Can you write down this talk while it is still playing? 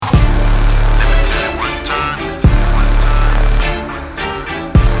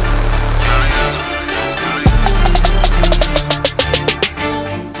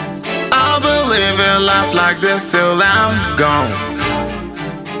life like this till I'm gone.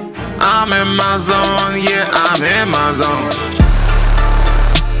 I'm in my zone, yeah, I'm in my zone.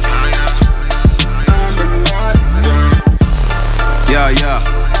 Yeah,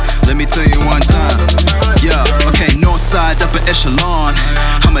 let me tell you one time. Yeah, okay, north side, upper echelon.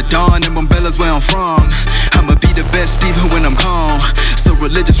 I'm a Don and Bombella's where I'm from. I'ma be the best even when I'm gone. So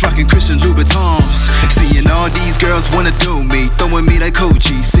religious, rockin' Christian Louboutins. Seeing all these girls wanna do me, throwing me like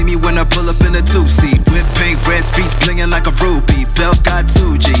Koji. See me when I pull up in a two-seat. Whip paint, red streets, blingin' like a ruby. Belt got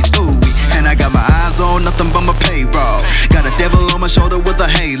 2 G's, ooh-wee. And I got my eyes on nothing but my payroll. Got a devil on my shoulder with a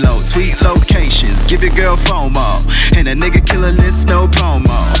halo. Tweet locations, give your girl FOMO. And a nigga killing this, no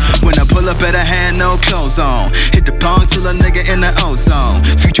promo. When I pull up at a hand, no clothes on. Hit the pong till a nigga in the ozone.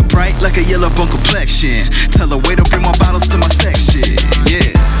 Future bright like a yellow bone complexion. Tell her wait to bring more bottles to my section.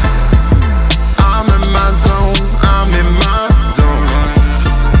 Yeah. I'm in my zone, I'm in my zone.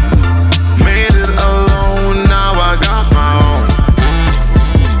 Made it alone, now I got my own.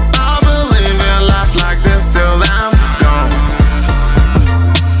 I believe in life like this till I'm gone.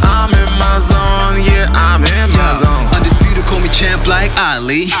 I'm in my zone, yeah, I'm in my zone. Undisputed, call me champ like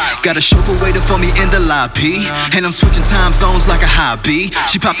Ali. Got a chauffeur waiting for me in the lobby. And I'm switching time zones like a hobby.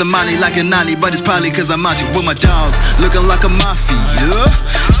 She popped the money like a nanny, but it's probably cause I'm out here with my dogs, looking like a mafia.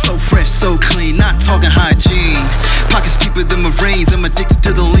 So fresh, so clean, not talking hygiene. Pockets deeper than Marines, I'm addicted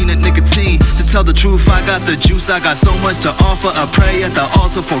to the lean and nicotine. To tell the truth, I got the juice, I got so much to offer. I pray at the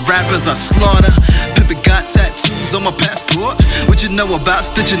altar for rappers I slaughter. Pimpin' got tattoos on my passport. What you know about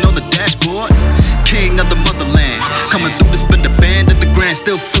stitching on the dashboard? King of the motherland, coming through to spin the band at the grand,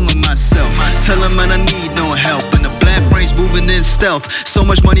 still feeling myself. Tell him man I need no help. In the black range moving in stealth. So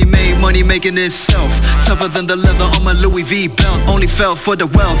much money made, money making itself. Tougher than the leather on my Louis V belt. Only fell for the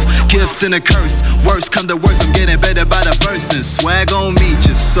wealth, gift and a curse. Worst come to worst, I'm getting better by the verse. And swag on me,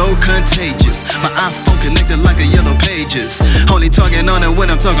 just so contagious. My iPhone connected like a yellow pages. Only talking on it when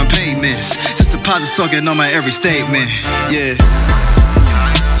I'm talking payments. Just deposits talking on my every statement. Yeah.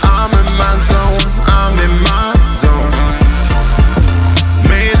 I'm in my zone, I'm in my zone.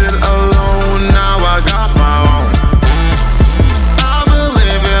 Made it alone, now I got my own. I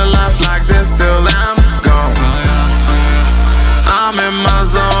believe in life like this till I'm gone. I'm in my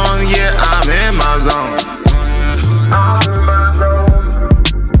zone, yeah, I'm in my zone. I'm in my zone,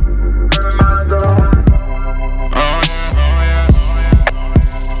 in my zone.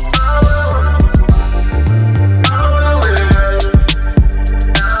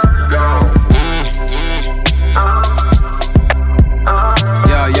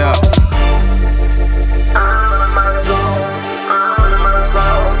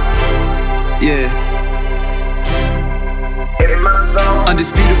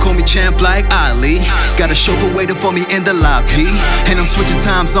 Undisputed, call me champ like Ali. Got a chauffeur waiting for me in the lobby. And I'm switching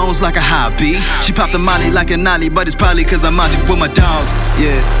time zones like a hobby. She popped the molly like a nolly, but it's probably cause I'm out here with my dogs.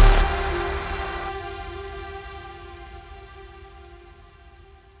 Yeah.